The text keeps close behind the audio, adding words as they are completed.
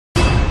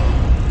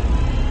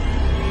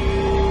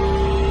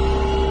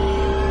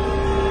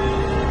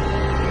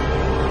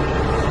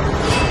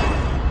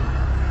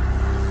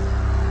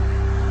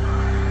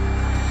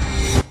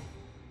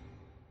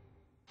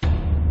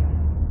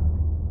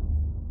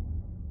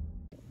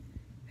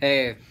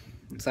Hey,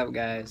 what's up,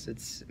 guys?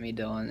 It's me,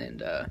 Dylan,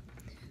 and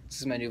this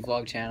is my new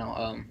vlog channel.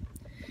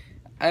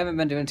 I haven't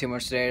been doing too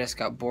much today. I just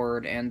got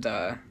bored, and you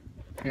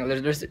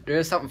know,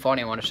 there's something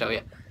funny I want to show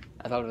you.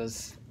 I thought it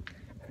was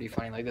pretty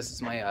funny. Like, this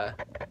is my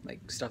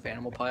like stuffed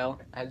animal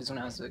pile. I had this when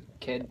I was a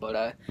kid,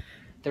 but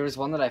there was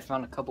one that I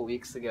found a couple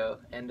weeks ago,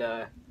 and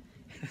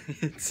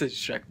it's a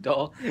Shrek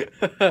doll.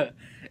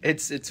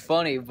 It's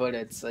funny, but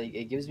it's like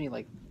it gives me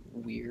like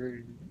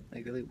weird,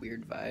 like really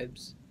weird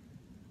vibes.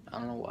 I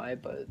don't know why,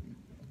 but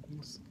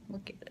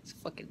look at it. It's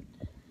fucking,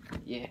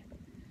 yeah.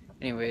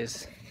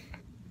 Anyways,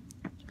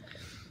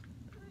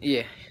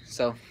 yeah.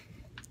 So,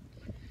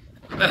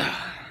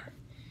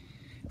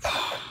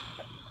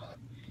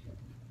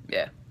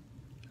 yeah.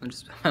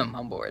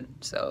 I'm bored.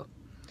 So,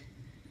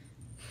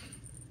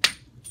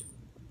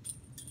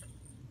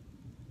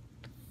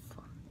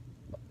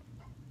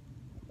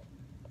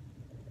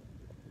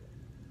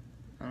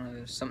 I don't know.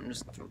 There's something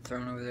just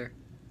thrown over there.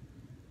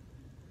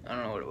 I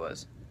don't know what it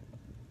was.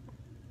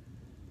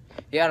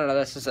 Yeah, I don't know.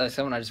 That's just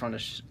something I just wanted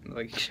to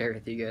like share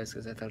with you guys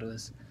because I thought it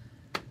was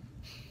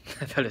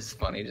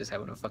funny just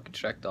having a fucking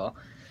Shrek doll.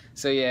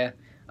 So yeah,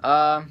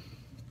 I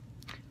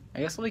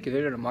guess I'll make a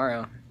video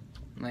tomorrow.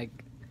 Like,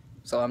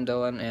 so I'm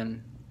Dylan,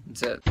 and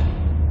that's it.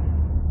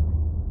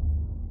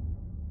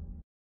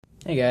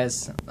 Hey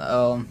guys,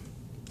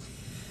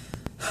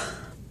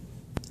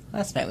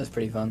 last night was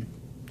pretty fun.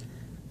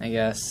 I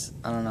guess,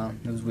 I don't know.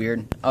 It was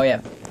weird. Oh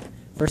yeah,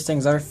 first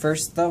things are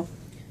first though.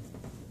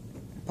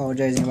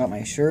 Apologizing about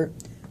my shirt.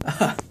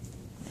 I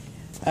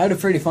had a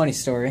pretty funny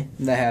story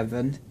that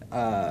happened.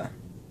 Let's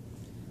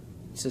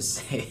just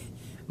say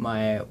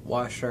my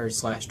washer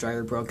 /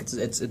 dryer broke. It's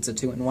a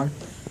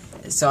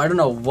 2-in-1. So I don't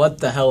know what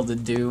the hell to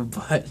do,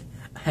 but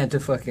I have to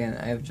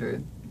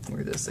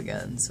wear this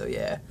again. So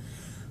yeah.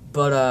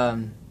 But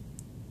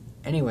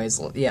anyways,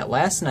 yeah.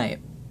 Last night,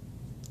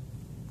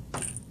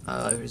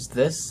 there was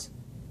this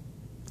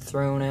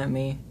thrown at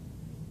me.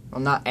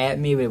 Well, not at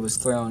me, but it was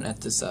thrown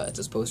at this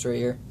poster right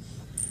here.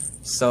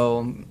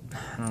 So,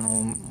 I don't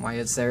know why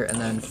it's there, and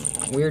then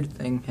weird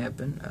thing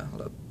happened.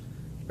 Hold up.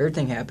 Weird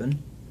thing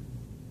happened.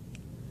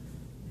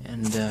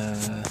 And, you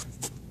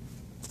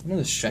know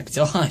the Shrek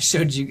doll I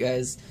showed you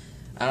guys?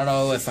 I don't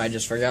know if I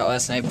just forgot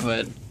last night,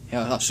 but,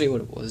 yeah, I'll show you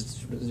what it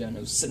was. It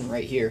was sitting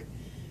right here.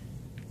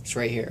 It's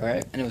right here,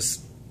 alright? And it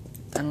was,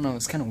 I don't know,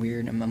 it's kind of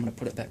weird. I'm gonna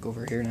put it back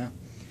over here now.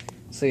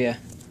 So, yeah.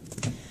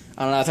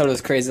 I don't know, I thought it was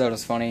crazy, I thought it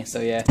was funny,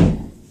 so, yeah.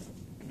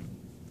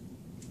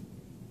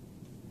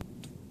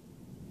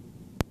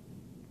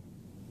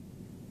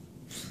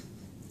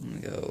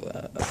 Go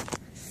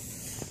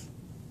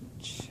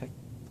check.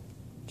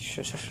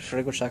 Should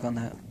I go check on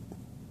that?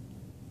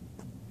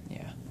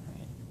 Yeah.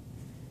 Right.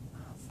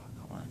 Oh fuck!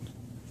 Hold on.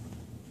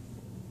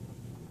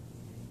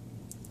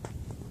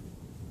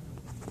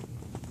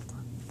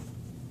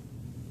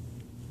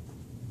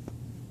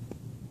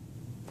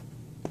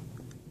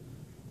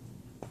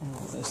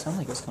 Oh, it sounded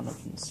like it was coming up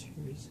in the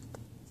series.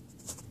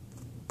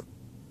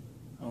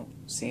 I don't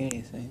see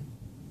anything.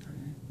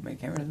 My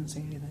camera doesn't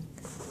see anything.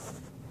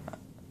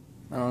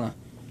 I don't know.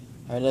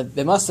 Alright,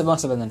 it must have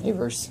been the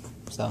neighbors.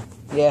 So,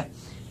 yeah.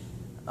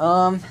 I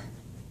don't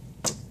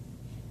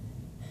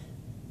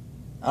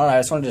know, I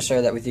just wanted to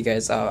share that with you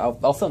guys.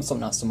 I'll film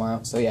something else tomorrow,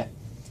 so yeah.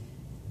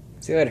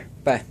 See you later.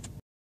 Bye.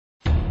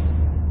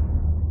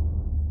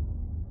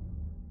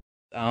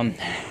 I'm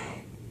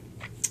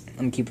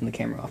keeping the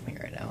camera off me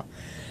right now.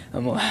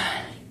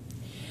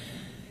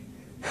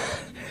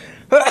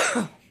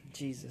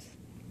 Jesus.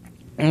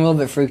 I'm a little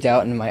bit freaked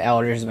out, and my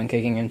allergies have been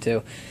kicking in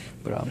too.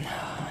 But,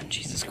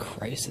 Jesus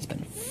Christ, it's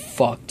been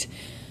fucked.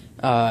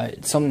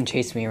 Something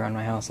chased me around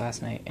my house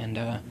last night, and,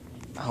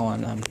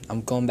 hold on,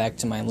 I'm going back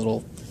to my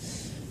little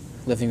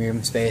living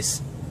room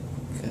space,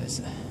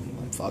 because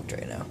I'm fucked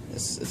right now.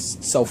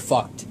 It's so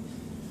fucked.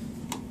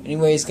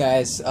 Anyways,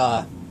 guys,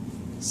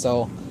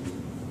 so,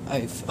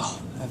 I've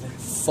been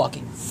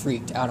fucking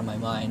freaked out of my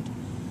mind.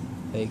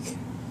 Like,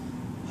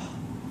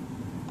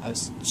 I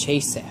was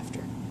chased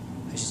after.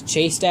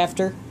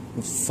 It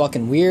was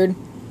fucking weird.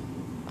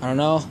 I don't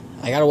know.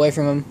 I got away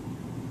from him.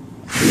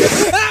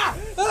 Ah!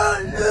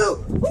 Oh, no!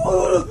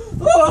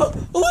 Oh,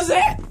 what was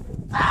that?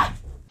 Ah!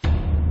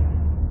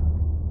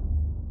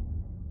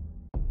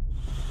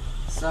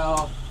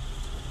 So,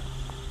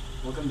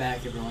 welcome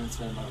back, everyone. It's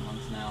been about a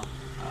month now.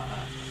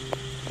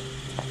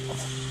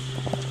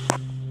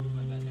 Move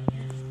my bed down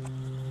here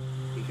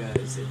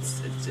because it's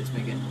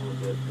been getting a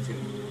little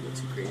bit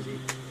too crazy.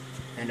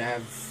 And I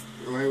have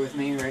Roy with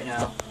me right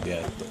now.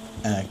 Yeah,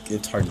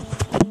 it's hard to.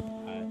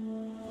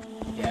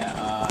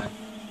 Yeah,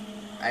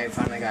 I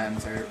finally got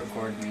him to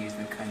record me. He's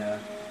been kind of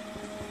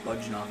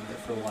budging off of it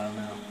for a while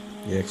now.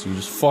 Yeah, 'cause you're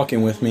just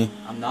fucking with me.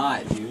 I'm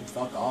not, dude.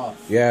 Fuck off.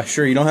 Yeah,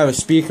 sure, you don't have a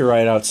speaker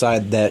right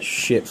outside that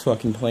shit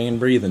fucking playing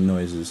breathing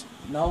noises.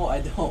 No,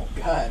 I don't.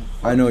 God.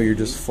 I know you're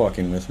just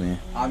fucking with me.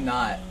 I'm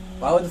not.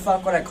 Why the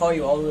fuck would I call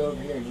you all the way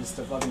over here just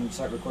to fucking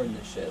start recording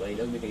this shit? Like, it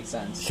doesn't make any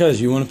sense.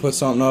 Because you want to put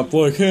something up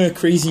like, hey,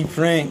 crazy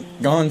prank,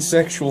 gone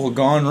sexual,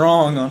 gone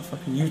wrong on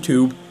fucking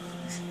YouTube.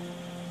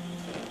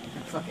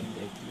 Fucking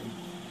dick, dude.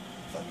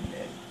 fucking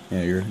dick.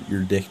 Yeah,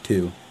 you're a dick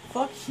too.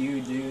 Fuck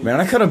you, dude. Man,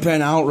 I could have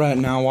been out right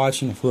now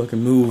watching a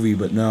fucking movie,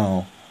 but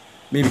no.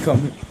 Maybe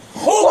come here.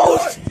 Oh!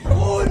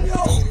 Oh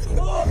no!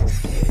 Oh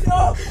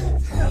no!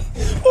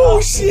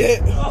 Oh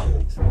shit!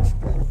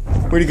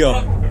 Where'd he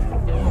go?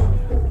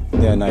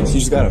 Yeah, nice. You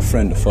just got a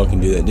friend to fucking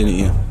do that, didn't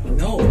you?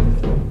 No.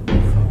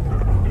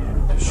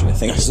 Shit, I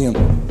think I see him.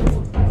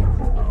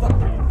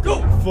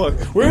 Go! Fuck.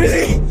 Where is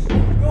he?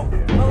 Go!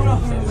 Oh no!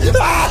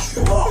 Ah!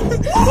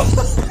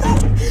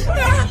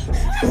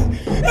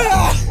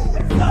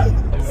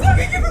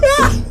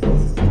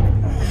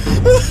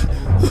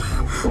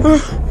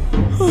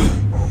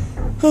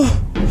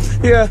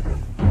 Yeah.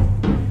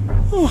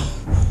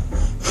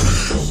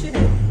 Shit.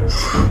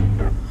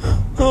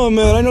 Oh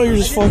man, I know you're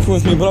just fucking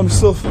with me, but I'm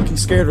still fucking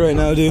scared right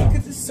now, dude. Look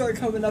at this start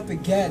coming up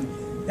again.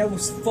 That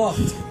was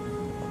fucked.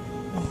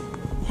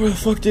 Where the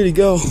fuck did he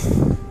go?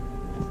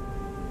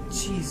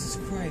 Jesus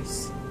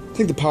Christ. I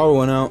think the power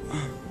went out.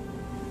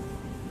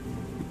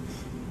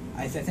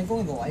 I think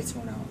only the lights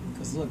went out.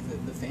 Because look,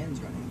 the fan's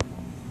running.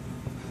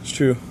 It's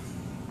true.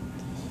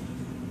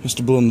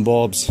 Mr. Blow in the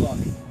bulbs. Fuck.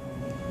 Holy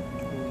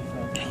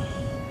fuck.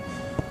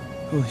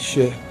 Holy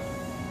shit.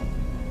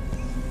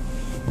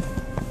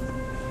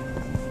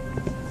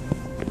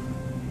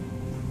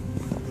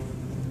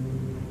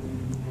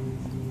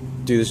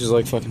 Dude, this is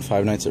like fucking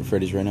Five Nights at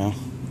Freddy's right now.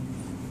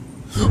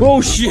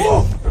 Oh shit!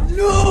 Oh,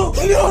 no!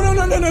 No, no,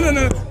 no, no, no, no,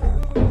 no!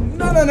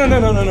 No, no, no, no,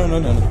 no, no, no, no,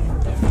 no, no.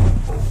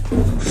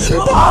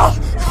 Ah!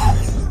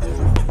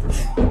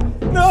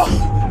 No!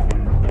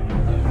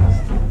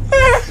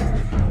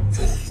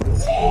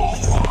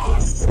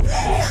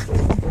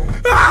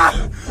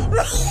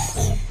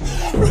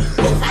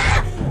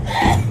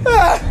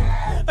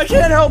 I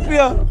can't help you!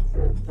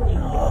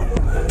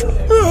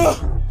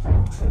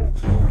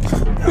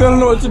 I don't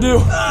know what to do.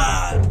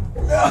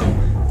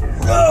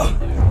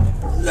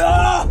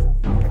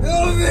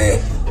 Help me!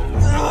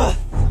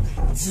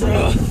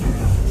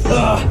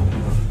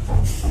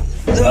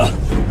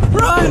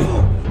 Run!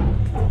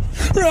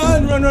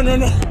 Run, run, run,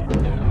 run, run!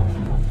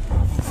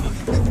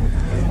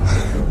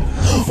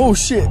 Oh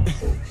shit!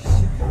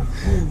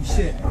 Holy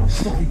shit.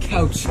 Fucking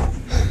couch.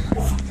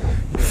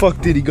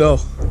 Fuck did he go?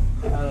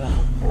 I don't know.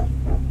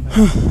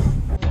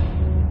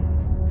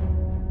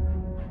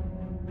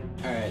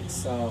 Alright,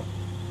 so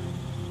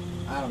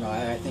I don't know,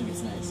 I think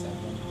it's night 7.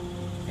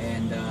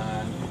 And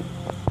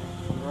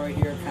Roy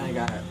here kinda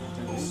got an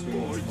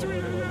experience of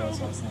what it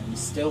was last night. He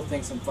still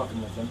thinks I'm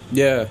fucking with him.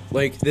 Yeah,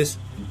 like this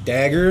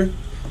dagger,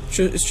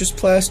 it's just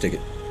plastic.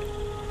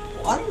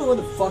 Well, I don't know where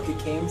the fuck it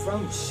came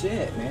from.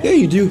 Shit, man. Yeah,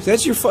 you do.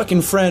 That's your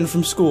fucking friend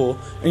from school,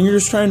 and you're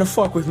just trying to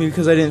fuck with me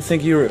because I didn't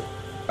think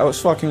I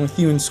was fucking with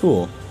you in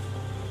school.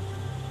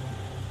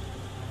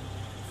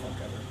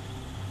 Fuck ever.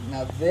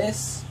 Now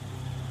this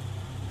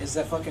is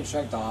that fucking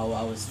Shrek doll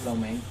I was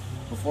filming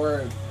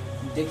before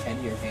Dick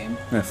Hendier came.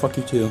 Yeah, fuck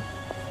you too.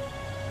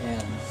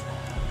 And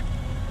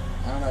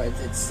I don't know,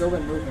 it's still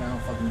been moving. I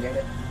don't fucking get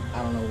it.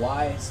 I don't know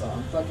why. So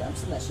I'm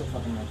sitting that shit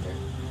fucking right there.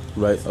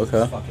 Right.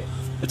 Okay. Fuck it.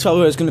 It's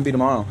probably what it's gonna be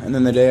tomorrow, and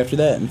then the day after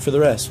that, and for the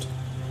rest.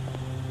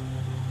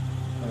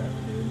 Whatever,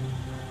 dude.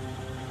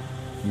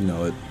 You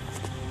know it.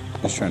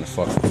 Just trying to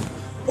fuck.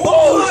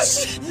 Oh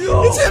shit!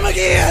 No! It's him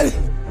again!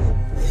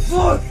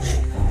 Fuck!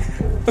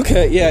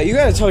 Okay, yeah, you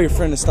gotta tell your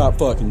friend to stop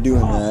fucking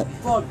doing that.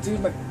 Fuck, dude,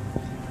 my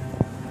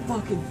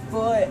fucking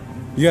foot.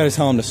 You gotta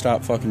tell him to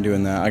stop fucking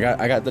doing that.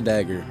 I got the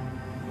dagger.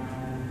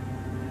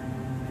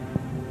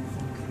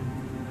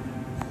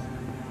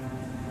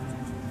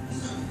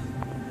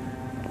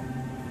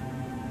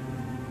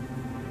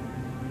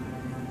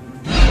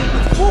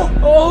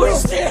 Oh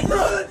shit!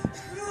 Run!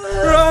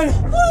 Run!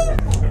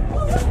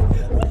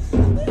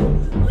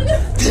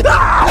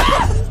 Ah!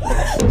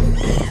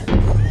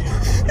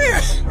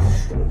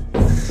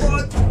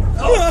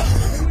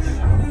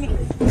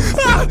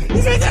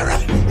 He's right there!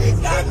 Run!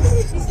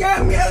 He's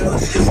got me!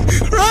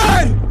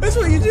 Run! That's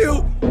what you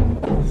do!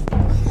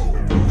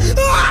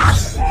 Ah!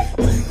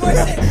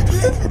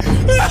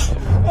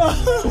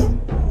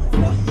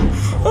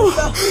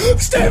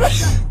 Stay back!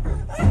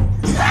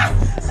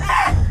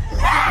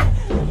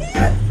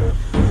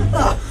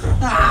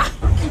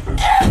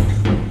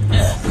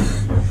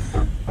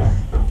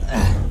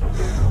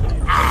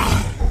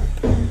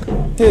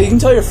 Yeah, you can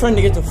tell your friend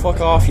to get the fuck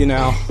off you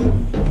now.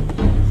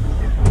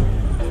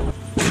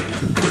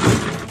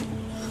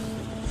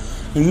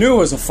 I knew it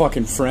was a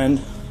fucking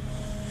friend.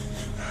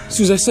 As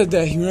soon as I said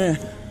that, he ran.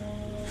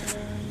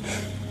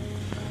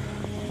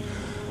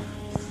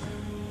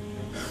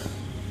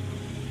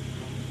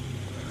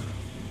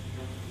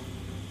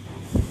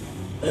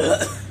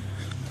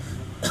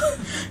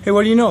 Hey,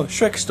 what do you know?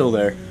 Shrek's still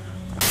there.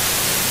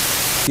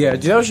 Yeah,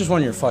 dude, that was just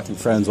one of your fucking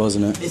friends,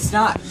 wasn't it? It's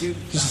not, dude.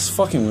 He's just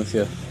fucking with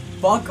you.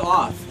 Fuck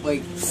off.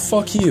 Like,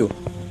 fuck you.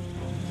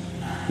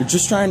 You're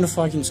just trying to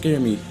fucking scare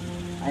me.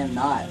 I am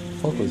not.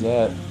 Fuck was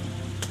that?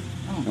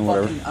 I And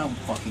whatever. don't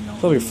fucking know.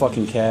 Probably your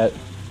fucking cat.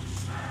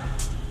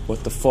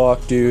 What the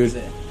fuck,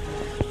 dude?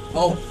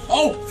 Oh,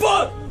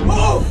 fuck!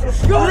 Oh!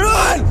 Go!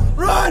 Run!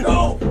 Run!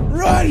 Go!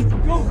 Run!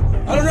 Go!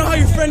 I don't know how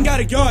your friend friend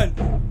got a gun.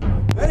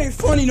 That ain't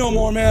funny no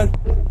more, man.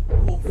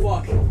 Oh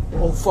fuck.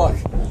 Oh fuck.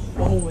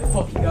 Oh my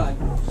fucking god.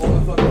 Oh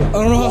my fucking god. I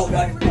don't know how. Oh,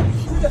 god.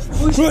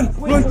 Run.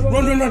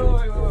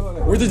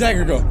 Where'd the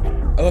dagger go?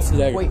 I left the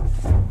dagger. Wait. I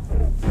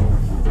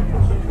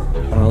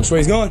don't know which way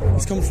he's going.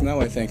 He's coming from that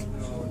way, I think.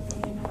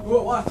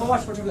 Watch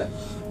over there.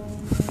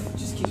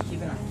 Just keep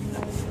an eye.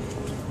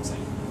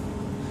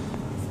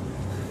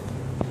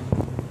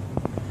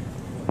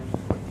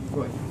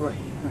 Roy.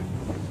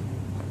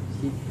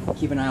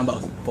 Keep an eye on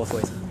both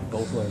ways.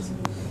 Both ways.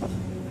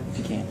 If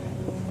you can.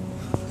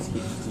 Just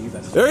do your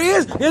best. There he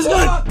is! Here's the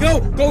gun! Go!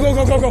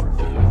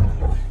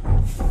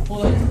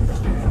 Hold on.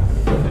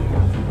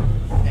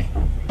 Hey.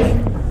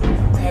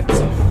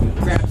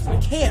 Grab this. I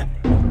can't.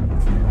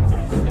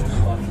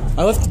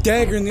 I left the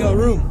dagger in the other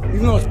room,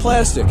 even though it's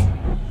plastic.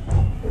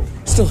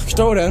 Still,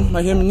 throw it at him.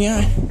 Might hit him in the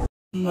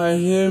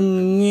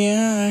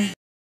eye.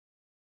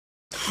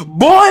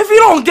 Boy, if you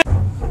don't get...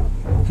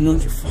 No,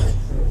 you're fucking...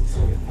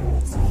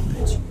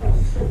 Bitch.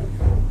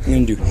 You're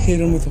gonna do hit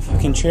him with a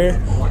fucking chair?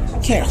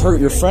 You can't hurt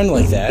your friend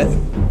like that.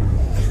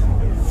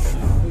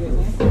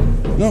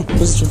 No,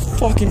 because it's your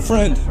fucking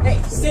friend. Hey,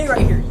 stay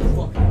right here, you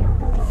fuck.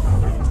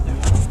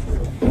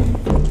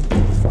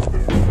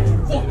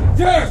 Fuck,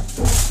 there!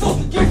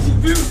 Fucking get you,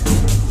 dude!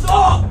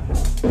 Stop!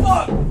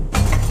 Fuck!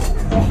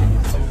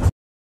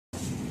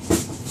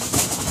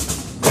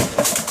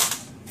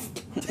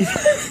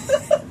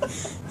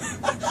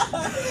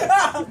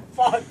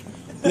 Fuck.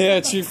 Yeah,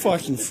 it's your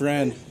fucking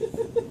friend.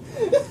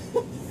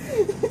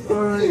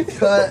 Alright,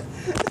 cut.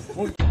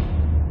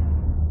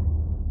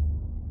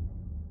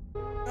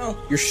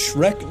 Your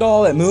Shrek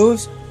doll that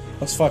moves?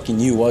 That's fucking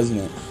you, wasn't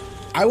it?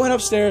 I went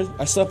upstairs,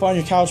 I slept on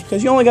your couch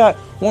because you only got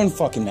one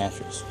fucking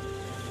mattress.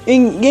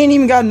 And you ain't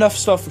even got enough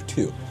stuff for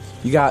two.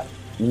 You got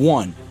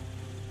one.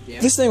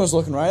 Yeah. This thing was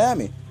looking right at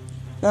me.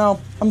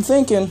 Now, I'm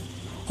thinking,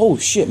 oh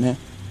shit, man.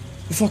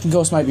 The fucking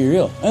ghost might be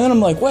real. And then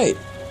I'm like, wait,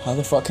 how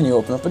the fuck can you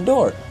open up a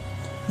door?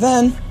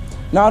 Then,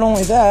 not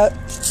only that,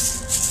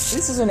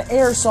 this is an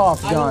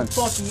airsoft gun. I don't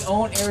fucking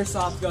own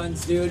airsoft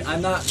guns, dude.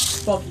 I'm not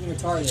fucking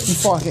retarded. You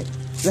fucking...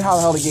 Then how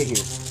the hell did it get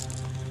here?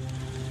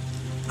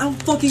 I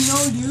don't fucking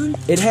know, dude.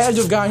 It had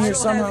to have gotten here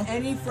somehow. I don't have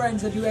any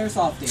friends that do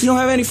airsoft. You don't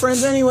have any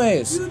friends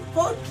anyways. Dude,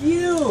 fuck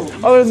you.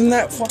 Other than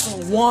that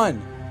fucking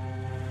one.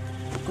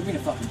 Quit being a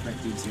fucking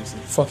prick, dude, seriously.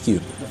 Fuck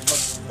you.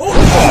 Oh,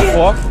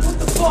 Fuck. what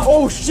the fuck?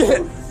 Oh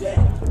shit.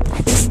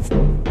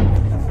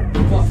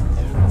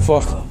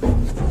 Fuck.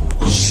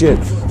 Shit.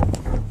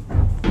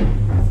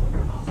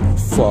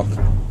 Fuck.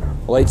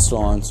 Light's still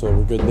on, so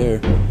we're good there.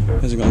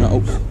 How's it going?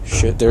 Oh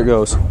shit, there it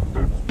goes.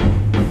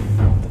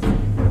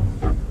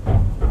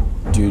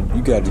 Dude,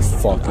 you gotta be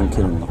fucking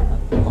kidding me.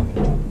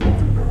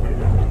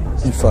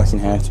 You fucking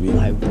have to be.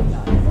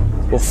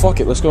 Well, fuck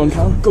it. Let's go and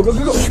count. Go.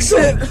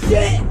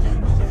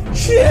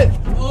 Shit.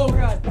 Oh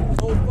god.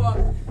 Oh fuck.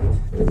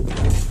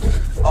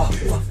 Oh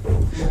fuck.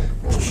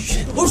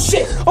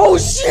 Oh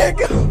shit.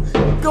 Go.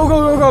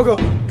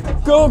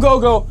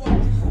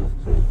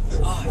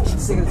 Oh, I keep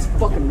thinking it's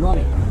fucking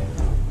running.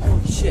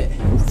 Holy shit.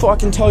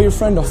 Fucking tell your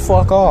friend to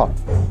fuck off.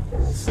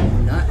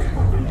 Not.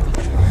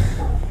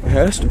 It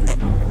has to be.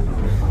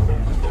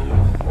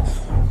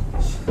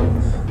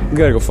 We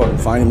gotta go fucking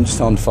find him. Just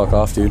tell him to fuck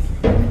off, dude.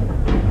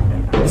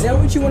 Is that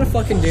what you want to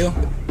fucking do?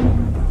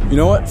 You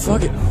know what?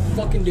 Fuck it.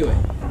 Fucking do it.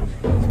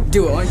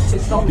 Do it. Why don't you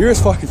just tell me? You're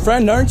his fucking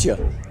friend, aren't you?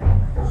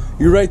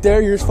 You're right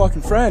there. You're his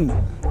fucking friend.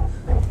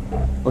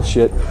 Oh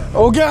shit.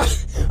 Oh god.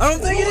 I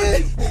don't think it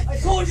is. I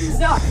told you it's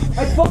not.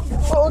 I fucking.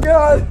 Oh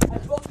god. I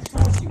fucking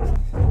told you. You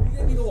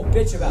didn't be a little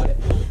bitch about it.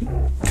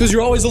 Because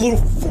you're always a little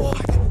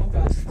fuck. Oh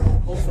god.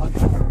 Oh fuck.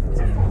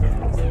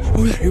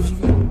 Oh yeah. He was.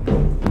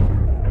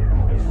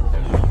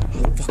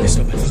 Fuck, I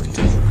stubbed my fucking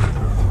toe.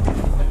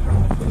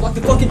 Lock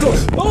the fucking door.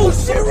 Oh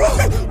shit!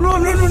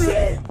 Run!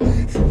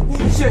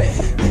 Holy shit.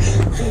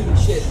 Holy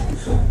shit.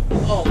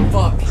 Oh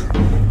fuck.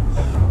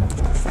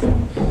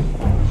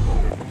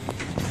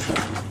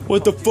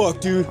 What the fuck,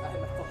 dude? I have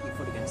my fucking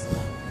foot against the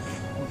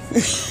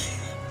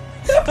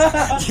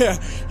wall. Yeah,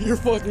 your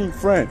fucking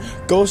friend.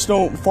 Ghosts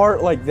don't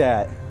fart like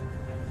that.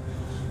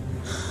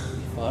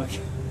 Fuck.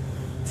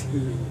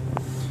 Dude.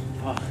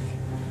 Fuck. I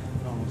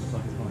don't know what the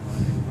fuck is going on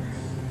anymore.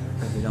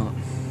 Probably don't.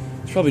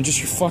 It's probably just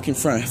your fucking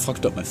friend. I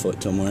fucked up my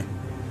foot somewhere.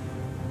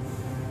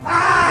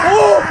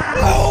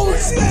 Oh,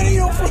 see that ain't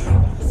your friend.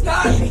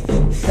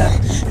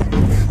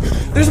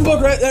 There's a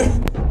book right there.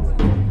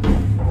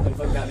 What the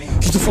fuck got me?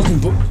 Get the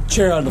fucking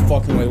chair out of the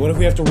fucking way. What if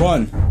we have to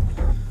run?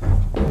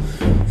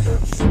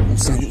 I'm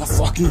standing in the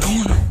fucking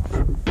corner.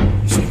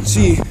 So you can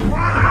see.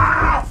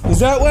 Is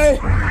that way?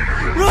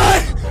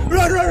 Run!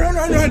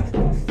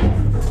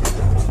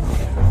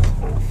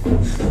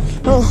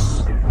 Oh.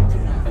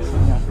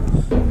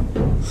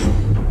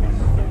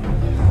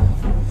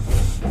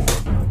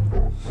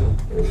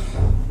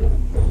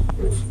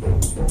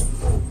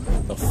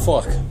 The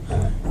fuck?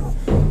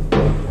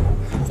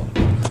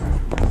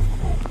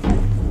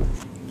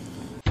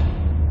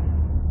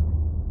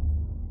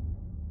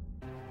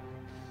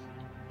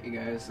 Hey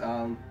guys, I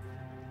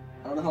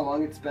don't know how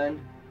long it's been,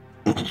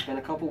 It's been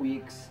a couple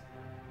weeks.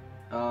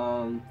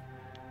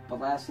 But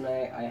last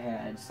night I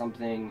had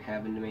something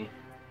happen to me.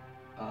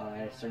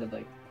 I started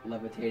like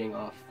levitating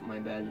off my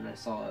bed and I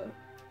saw a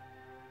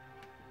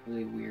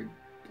really weird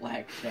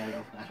black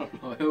shadow. I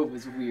don't know, it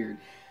was weird.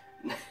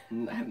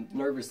 I have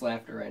nervous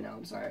laughter right now,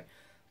 I'm sorry.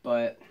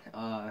 But,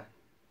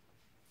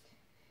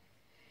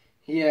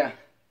 yeah.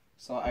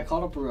 So I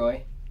called up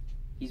Roy.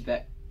 He's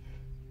back.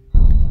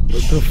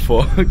 What the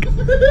fuck?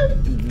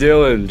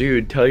 Dylan,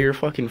 dude, tell your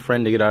fucking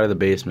friend to get out of the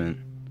basement.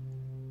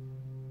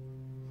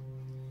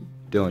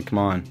 Dylan, come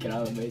on. Get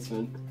out of the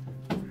basement.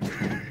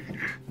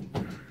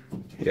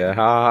 Yeah,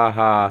 ha ha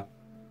ha.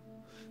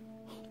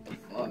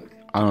 Fuck.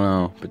 I don't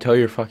know, but tell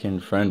your fucking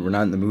friend we're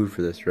not in the mood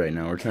for this right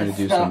now. We're trying to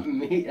do something.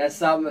 Me. That's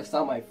not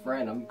my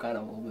friend. I'm kind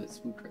of a little bit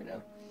spooked right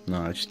now.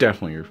 No, it's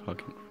definitely your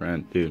fucking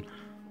friend, dude.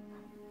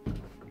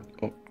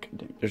 Oh, God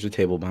damn. There's a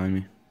table behind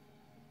me.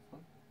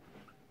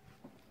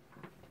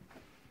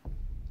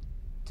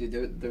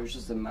 Dude, there was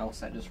just a mouse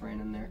that just ran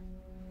in there.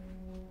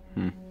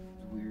 Hmm. It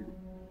was weird.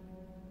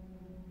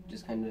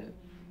 Just kind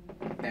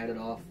of batted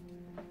off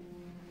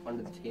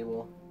under the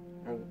table.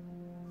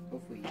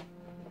 Hopefully.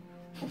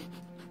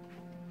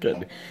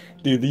 Good.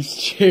 Dude, these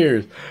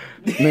chairs.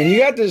 Man, you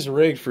got this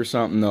rigged for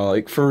something, though.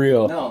 Like, for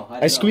real. No,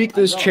 I squeak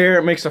this chair,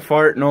 it makes a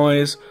fart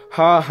noise.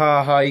 Ha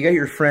ha ha. You got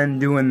your friend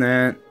doing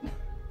that.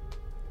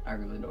 I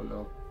really don't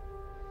know.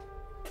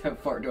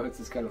 That fart noise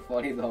is kind of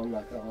funny, though, I'm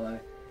not gonna lie.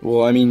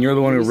 Well, I mean, you're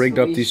the one who rigged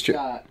up these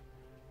chairs.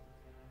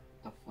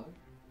 The fuck?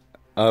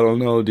 I don't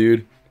know,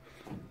 dude.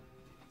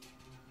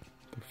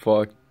 The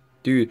fuck?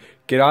 Dude,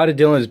 get out of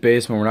Dylan's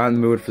basement. We're not in the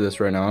mood for this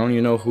right now. I don't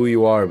even know who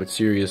you are, but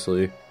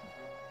seriously.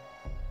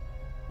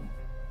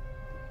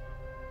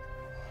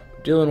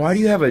 Dylan, why do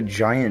you have a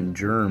giant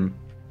germ?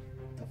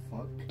 The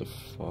fuck? The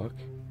fuck?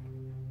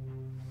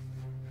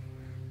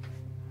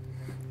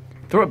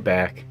 Throw it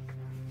back.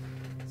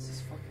 This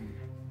is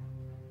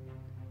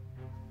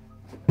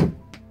fucking...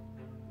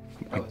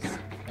 That was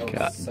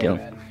God, so Dylan.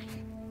 bad.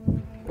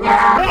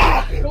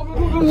 Go, go,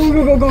 go,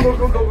 go, go, go,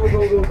 go, go,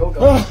 go, go, go,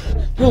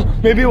 go.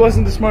 Maybe it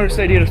wasn't the smartest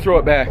idea to throw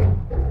it back.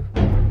 What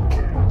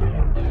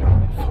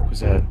the fuck was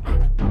that?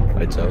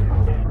 Lights out.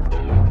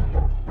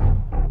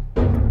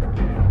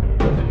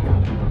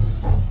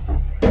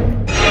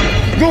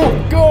 Go!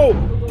 Go!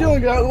 Dylan,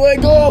 get out of the way,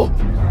 go!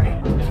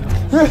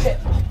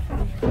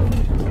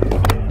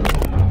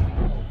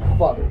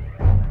 Fuck.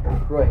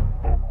 Right.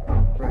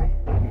 Right.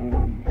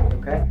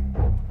 Okay?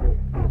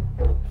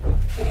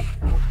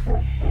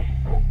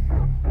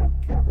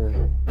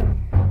 Right.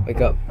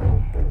 Wake up.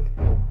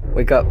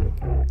 Wake up.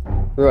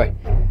 Roy.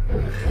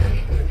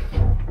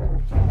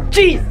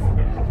 Jeez!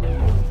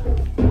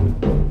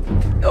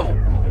 Oh,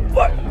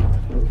 fuck.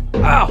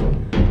 Ow!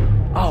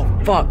 Oh,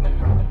 fuck.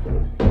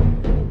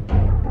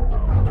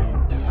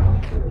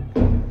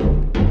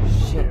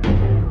 Shit.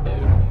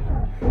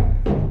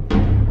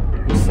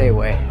 Stay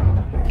away.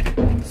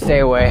 Stay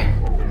away.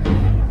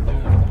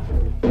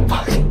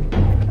 Fuck.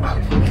 Oh,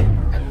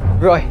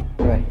 fuck. Roy.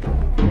 Roy.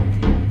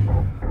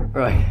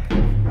 Roy.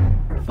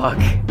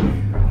 Fuck.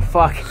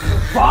 Fuck.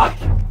 Fuck!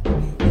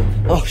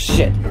 Oh,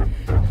 shit.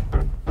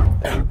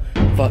 Fuck.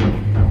 Fuck.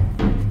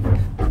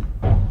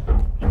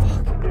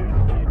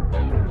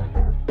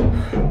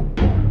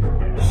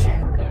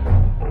 Shit.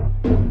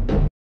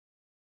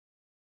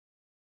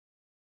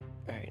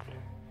 Alright.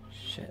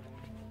 Shit.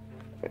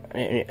 I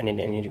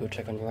need to go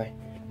check on your way.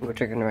 Go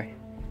check on your way.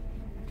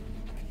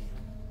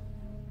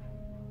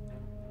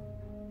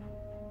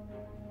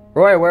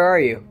 Roy, where are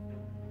you?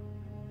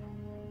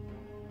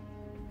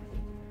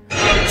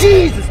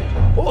 Jesus!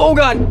 Oh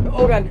god!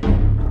 Oh god!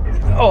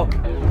 Oh!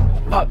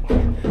 Fuck!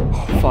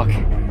 Oh fuck!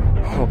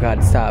 Oh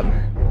god! Stop!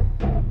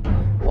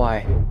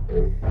 Why?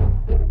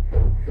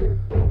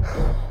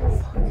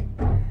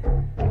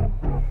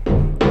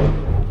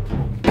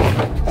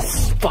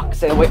 Fuck! Fuck!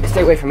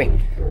 Stay away from me!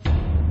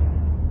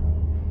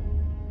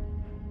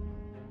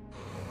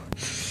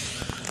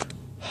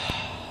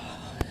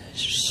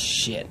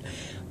 Shit.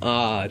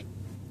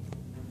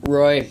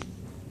 Roy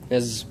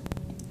is...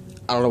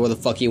 I don't know where the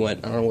fuck he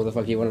went. I don't know where the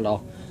fuck he went at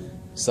all.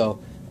 So,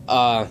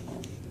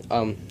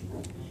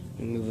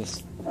 move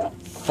this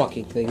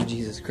fucking thing.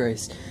 Jesus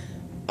Christ.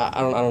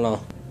 I don't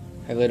know.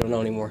 I really don't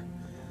know anymore.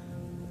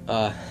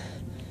 God.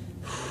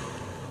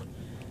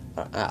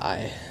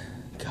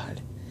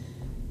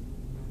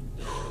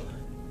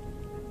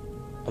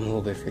 I'm a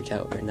little bit freaked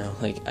out right now.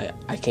 Like,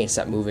 I can't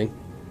stop moving.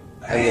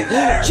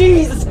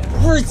 Jesus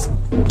Christ!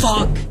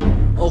 Fuck!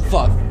 Oh,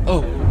 fuck.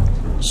 Oh,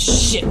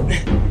 shit.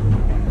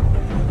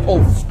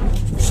 Oh,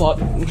 fuck.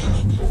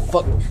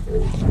 Fuck.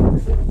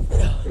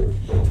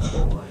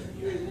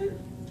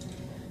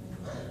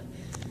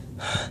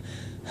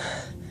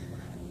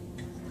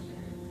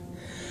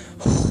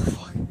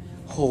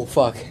 Oh,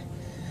 fuck.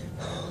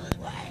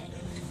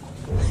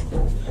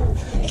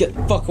 Get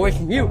the fuck away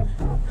from you!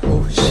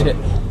 Oh, shit.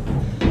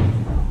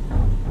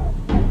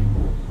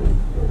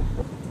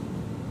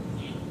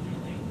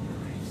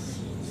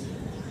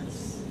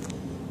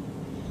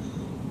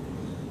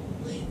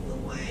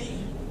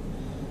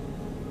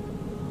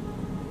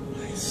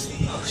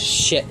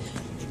 shit.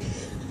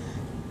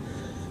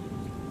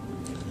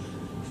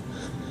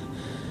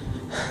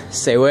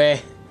 Stay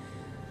away.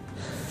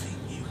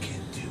 You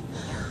can do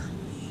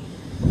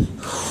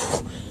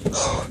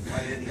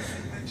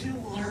anything that you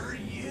will hurt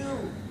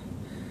you.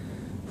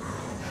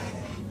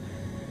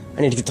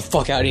 I need to get the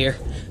fuck out of here.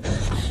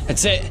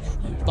 That's it.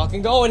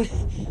 Fucking going.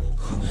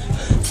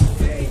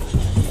 Hey,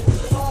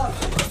 fuck.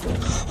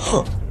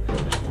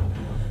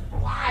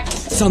 What?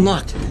 It's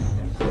unlocked.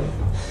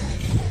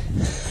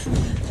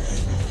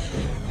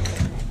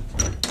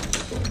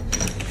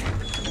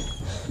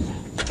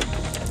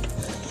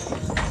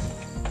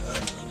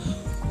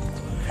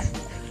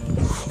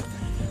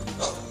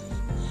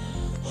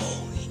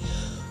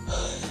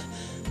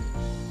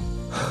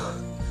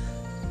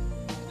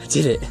 I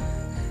did it.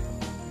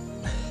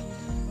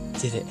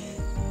 Did it.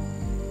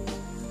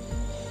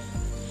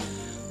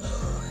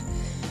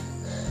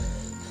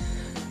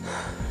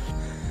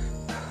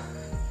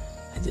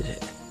 I did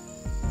it.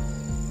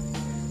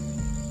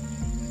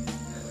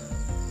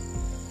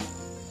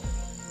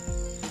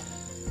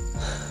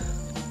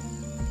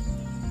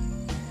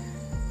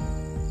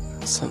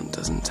 Something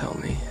doesn't tell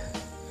me,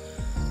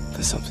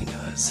 but something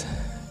does.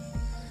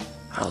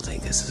 I don't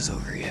think this is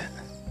over yet.